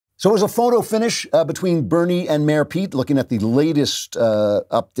So it was a photo finish between Bernie and Mayor Pete. Looking at the latest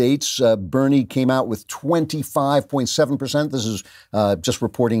updates, Bernie came out with 25.7%. This is just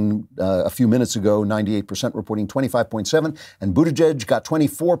reporting a few minutes ago, 98% reporting 25.7%. And Buttigieg got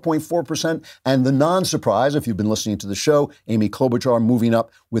 24.4%. And the non-surprise, if you've been listening to the show, Amy Klobuchar moving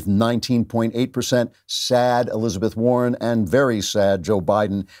up with 19.8%. Sad Elizabeth Warren and very sad Joe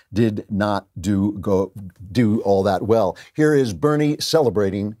Biden did not do all that well. Here is Bernie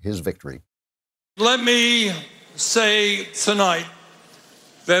celebrating his victory. Let me say tonight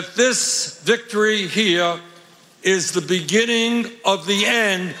that this victory here is the beginning of the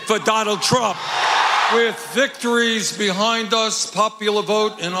end for Donald Trump. With victories behind us, popular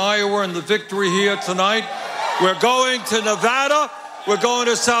vote in Iowa and the victory here tonight, we're going to Nevada, we're going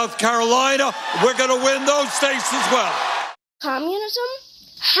to South Carolina, we're going to win those states as well. Communism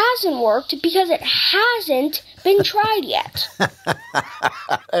hasn't worked because it hasn't been tried yet.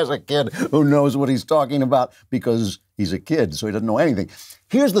 As a kid who knows what he's talking about because he's a kid, so he doesn't know anything.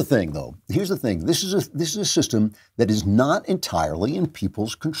 Here's the thing, though. Here's the thing. This is a system that is not entirely in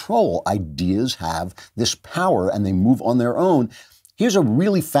people's control. Ideas have this power, and they move on their own. Here's a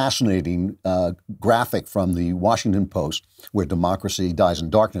really fascinating graphic from the Washington Post, where democracy dies in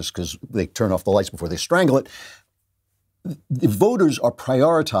darkness because they turn off the lights before they strangle it. The voters are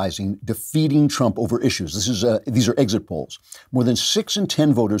prioritizing defeating Trump over issues. These are exit polls. More than 6 in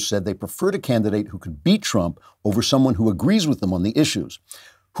 10 voters said they preferred a candidate who could beat Trump over someone who agrees with them on the issues.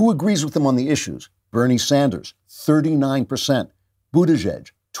 Who agrees with them on the issues? Bernie Sanders, 39%. Buttigieg,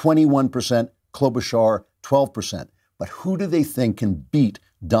 21%. Klobuchar, 12%. But who do they think can beat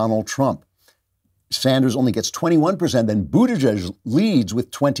Donald Trump? Sanders only gets 21%, then Buttigieg leads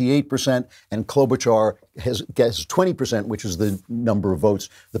with 28%, and Klobuchar gets 20%, which is the number of votes,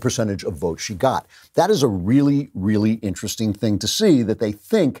 the percentage of votes she got. That is a really, really interesting thing to see, that they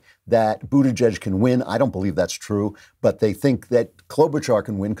think that Buttigieg can win. I don't believe that's true, but they think that Klobuchar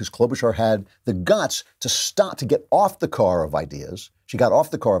can win because Klobuchar had the guts to get off the car of ideas. She got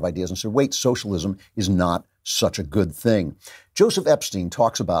off the car of ideas and said, wait, socialism is not such a good thing. Joseph Epstein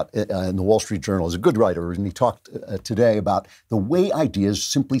talks about, in the Wall Street Journal, is a good writer, and he talked today about the way ideas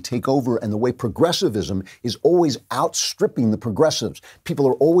simply take over and the way progressivism is always outstripping the progressives. People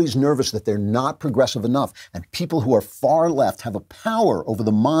are always nervous that they're not progressive enough, and people who are far left have a power over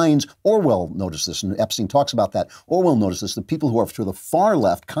the minds. Orwell noticed this, and Epstein talks about that. Orwell noticed this. The people who are to the far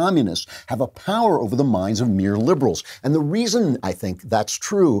left, communists, have a power over the minds of mere liberals. And the reason I think that's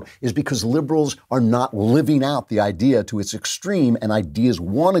true is because liberals are not living out the idea to its extreme, and ideas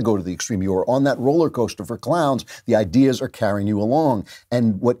want to go to the extreme. You are on that roller coaster for clowns. The ideas are carrying you along.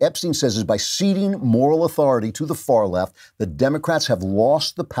 And what Epstein says is by ceding moral authority to the far left, the Democrats have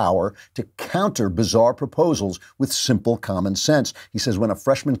lost the power to counter bizarre proposals with simple common sense. He says when a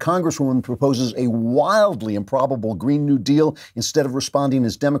freshman congresswoman proposes a wildly improbable Green New Deal, instead of responding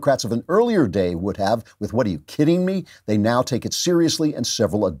as Democrats of an earlier day would have with, "What are you kidding me?" they now take it seriously, and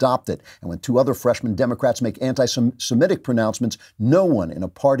several adopt it. And when 2 other freshman Democrats make anti-Semitic pronouncements, no one in a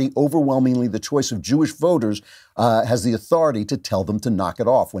party overwhelmingly the choice of Jewish voters has the authority to tell them to knock it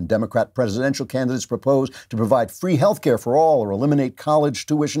off. When Democrat presidential candidates propose to provide free health care for all, or eliminate college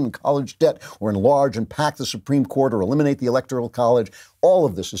tuition and college debt, or enlarge and pack the Supreme Court, or eliminate the Electoral College, all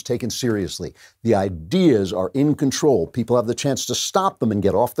of this is taken seriously. The ideas are in control. People have the chance to stop them and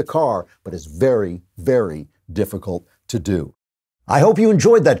get off the car, but it's very, very difficult to do. I hope you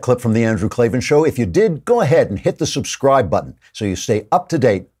enjoyed that clip from The Andrew Klavan Show. If you did, go ahead and hit the subscribe button so you stay up to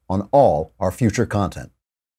date on all our future content.